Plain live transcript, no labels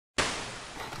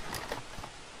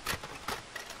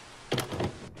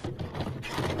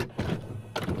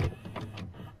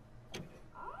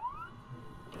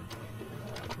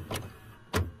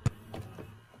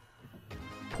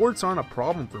ports aren't a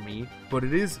problem for me, but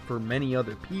it is for many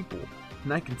other people,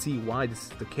 and I can see why this is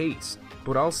the case,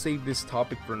 but I'll save this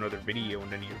topic for another video in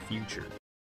the near future.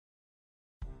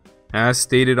 As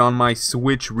stated on my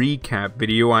Switch recap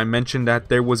video, I mentioned that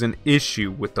there was an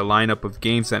issue with the lineup of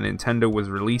games that Nintendo was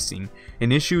releasing,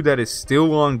 an issue that is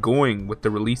still ongoing with the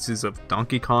releases of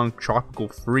Donkey Kong Tropical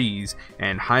Freeze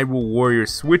and Hyrule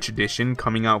Warriors Switch Edition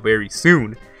coming out very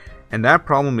soon, and that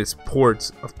problem is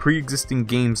ports of pre-existing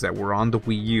games that were on the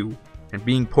Wii U and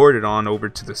being ported on over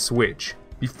to the Switch.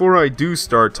 Before I do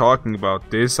start talking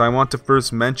about this, I want to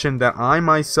first mention that I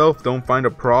myself don't find a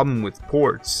problem with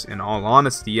ports. In all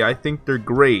honesty, I think they're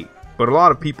great, but a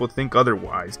lot of people think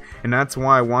otherwise, and that's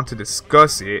why I want to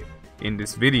discuss it in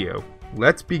this video.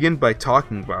 Let's begin by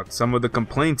talking about some of the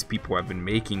complaints people have been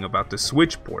making about the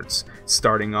Switch ports,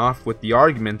 starting off with the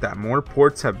argument that more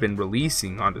ports have been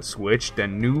releasing on the Switch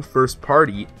than new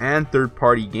first-party and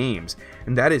third-party games,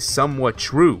 and that is somewhat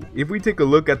true. If we take a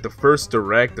look at the first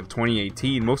Direct of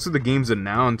 2018, most of the games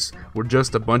announced were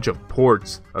just a bunch of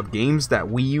ports of games that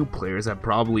Wii U players have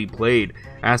probably played.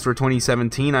 As for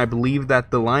 2017, I believe that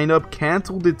the lineup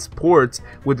cancelled its ports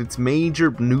with its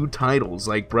major new titles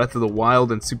like Breath of the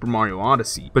Wild and Super Mario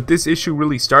Odyssey. But this issue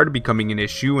really started becoming an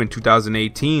issue in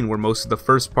 2018, where most of the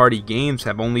first-party games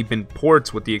have only been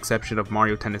ports with the exception of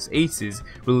Mario Tennis Aces,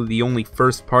 really the only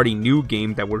first-party new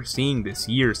game that we're seeing this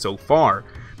year so far.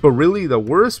 But really the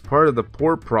worst part of the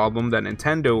port problem that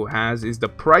Nintendo has is the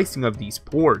pricing of these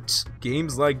ports.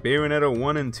 Games like Bayonetta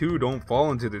 1 and 2 don't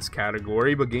fall into this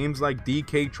category, but games like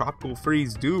DK Tropical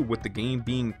Freeze do, with the game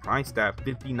being priced at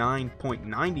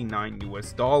 $59.99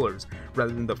 US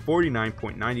rather than the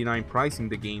 $49.99 pricing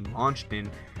the game launched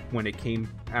in when it came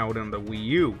out on the Wii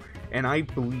U. And I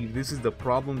believe this is the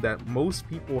problem that most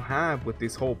people have with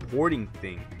this whole porting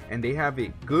thing, and they have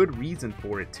a good reason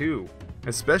for it too.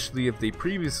 Especially if they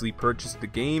previously purchased the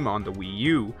game on the Wii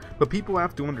U, but people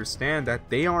have to understand that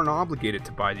they aren't obligated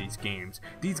to buy these games.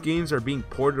 These games are being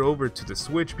ported over to the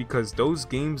Switch because those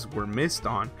games were missed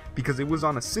on, because it was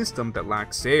on a system that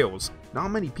lacked sales. Not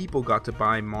many people got to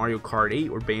buy Mario Kart 8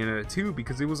 or Bayonetta 2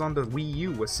 because it was on the Wii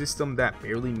U, a system that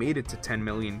barely made it to 10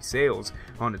 million sales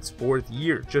on its 4th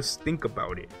year. Just think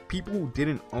about it. People who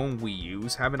didn't own Wii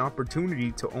U's have an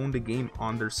opportunity to own the game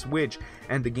on their Switch,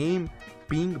 and the game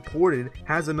being ported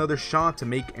has another shot to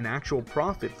make an actual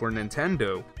profit for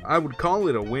Nintendo. I would call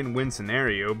it a win-win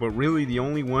scenario, but really the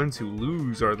only ones who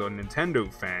lose are the Nintendo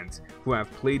fans who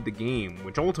have played the game,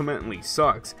 which ultimately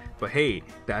sucks, but hey,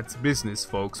 that's business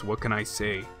folks, what can I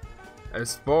say?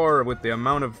 As far with the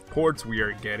amount of ports we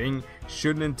are getting,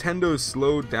 should Nintendo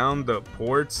slow down the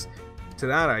ports? To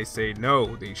that I say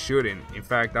no, they shouldn't. In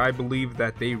fact, I believe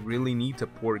that they really need to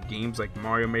port games like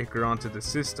Mario Maker onto the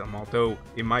system, although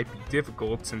it might be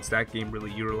difficult since that game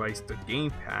really utilized the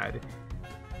gamepad.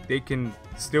 They can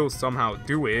still somehow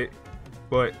do it,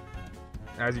 but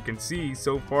as you can see,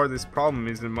 so far this problem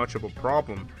isn't much of a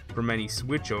problem for many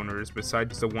Switch owners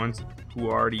besides the ones who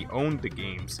already own the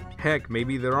games. Heck,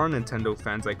 maybe there are Nintendo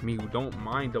fans like me who don't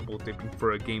mind double dipping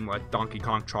for a game like Donkey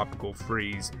Kong Tropical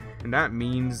Freeze, and that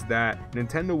means that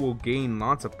Nintendo will gain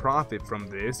lots of profit from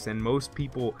this, and most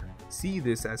people see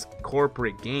this as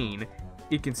corporate gain.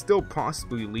 It can still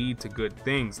possibly lead to good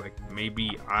things, like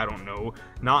maybe, I don't know,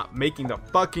 not making the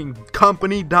fucking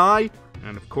company die,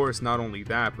 and of course not only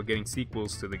that, but getting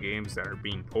sequels to the games that are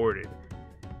being ported.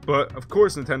 But of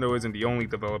course Nintendo isn't the only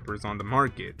developers on the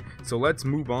market, so let's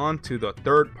move on to the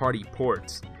third-party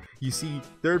ports. You see,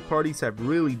 third parties have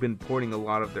really been porting a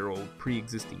lot of their old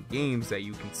pre-existing games that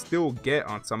you can still get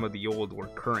on some of the old or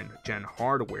current gen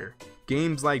hardware.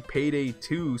 Games like Payday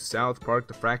 2, South Park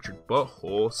The Fractured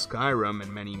Butthole, Skyrim,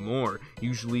 and many more.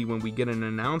 Usually when we get an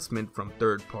announcement from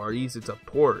third parties, it's a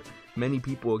port. Many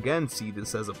people again see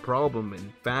this as a problem.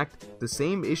 In fact, the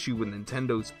same issue with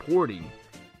Nintendo's porting.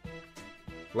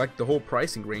 Like the whole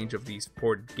pricing range of these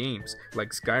ported games, like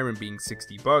Skyrim being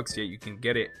 $60, yet you can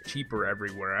get it cheaper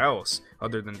everywhere else,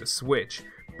 other than the Switch.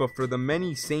 But for the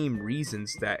many same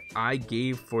reasons that I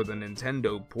gave for the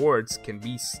Nintendo ports can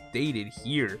be stated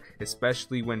here,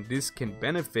 especially when this can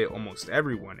benefit almost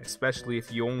everyone, especially if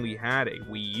you only had a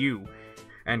Wii U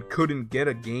and couldn't get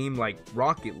a game like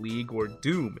Rocket League or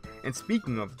Doom. And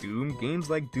speaking of Doom, games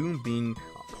like Doom being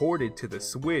ported to the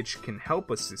Switch can help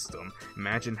a system.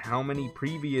 Imagine how many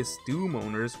previous Doom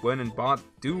owners went and bought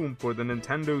Doom for the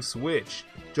Nintendo Switch,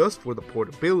 just for the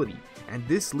portability. And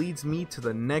this leads me to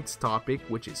the next topic,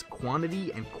 which is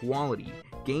quantity and quality.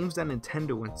 Games that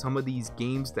Nintendo and some of these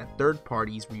games that third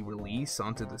parties re-release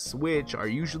onto the Switch are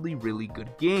usually really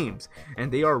good games,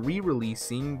 and they are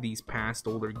re-releasing these past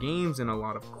older games in a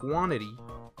lot of quantity.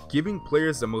 giving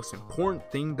players the most important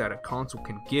thing that a console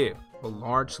can give, a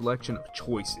large selection of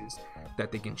choices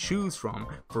that they can choose from.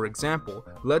 For example,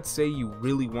 let's say you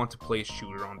really want to play a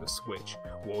shooter on the Switch.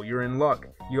 Well, you're in luck.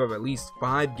 You have at least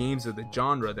 5 games of the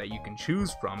genre that you can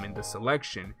choose from in the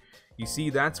selection. You see,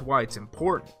 that's why it's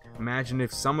important. Imagine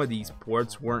if some of these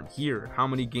ports weren't here. How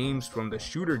many games from the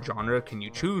shooter genre can you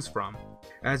choose from?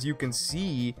 As you can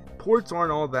see, ports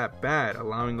aren't all that bad,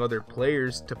 allowing other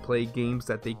players to play games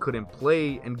that they couldn't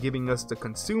play and giving us the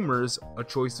consumers a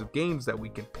choice of games that we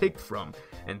can pick from.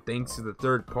 And thanks to the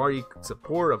third-party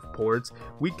support of ports,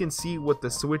 we can see what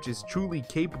the Switch is truly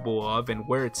capable of and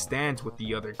where it stands with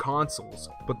the other consoles.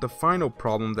 But the final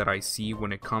problem that I see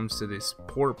when it comes to this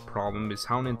port problem is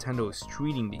how Nintendo is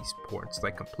treating these ports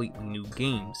like completely new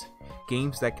games.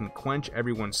 Games that can quench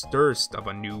everyone's thirst of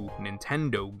a new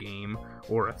Nintendo game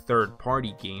or a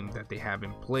third-party game that they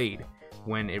haven't played,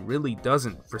 when it really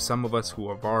doesn't for some of us who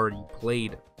have already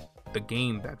played the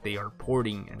game that they are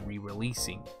porting and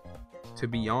re-releasing. To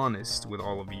be honest with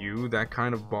all of you, that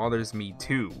kind of bothers me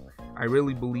too. I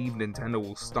really believe Nintendo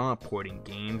will stop porting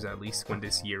games at least when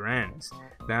this year ends.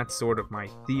 That's sort of my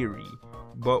theory,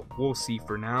 but we'll see.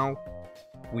 For now,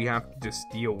 we have to just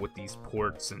deal with these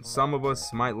ports, and some of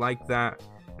us might like that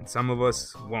and some of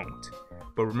us won't.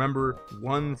 But remember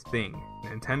one thing,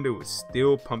 Nintendo is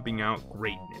still pumping out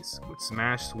greatness, with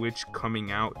Smash Switch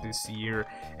coming out this year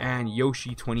and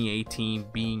Yoshi 2018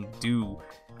 being due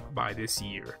by this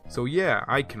year. So yeah,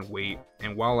 I can wait,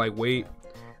 and while I wait,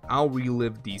 I'll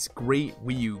relive these great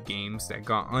Wii U games that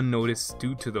got unnoticed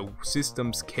due to the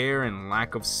system's care and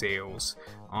lack of sales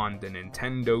on the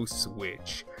Nintendo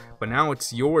Switch. But now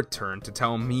it's your turn to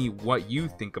tell me what you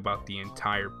think about the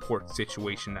entire port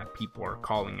situation that people are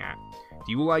calling at.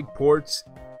 Do you like ports,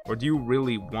 or do you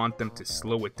really want them to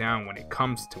slow it down when it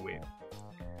comes to it?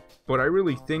 But I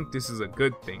really think this is a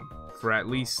good thing, for at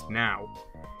least now.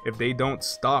 If they don't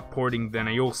stop porting, then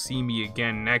you'll see me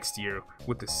again next year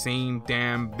with the same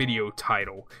damn video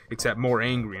title, except more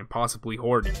angry and possibly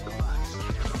hoarding.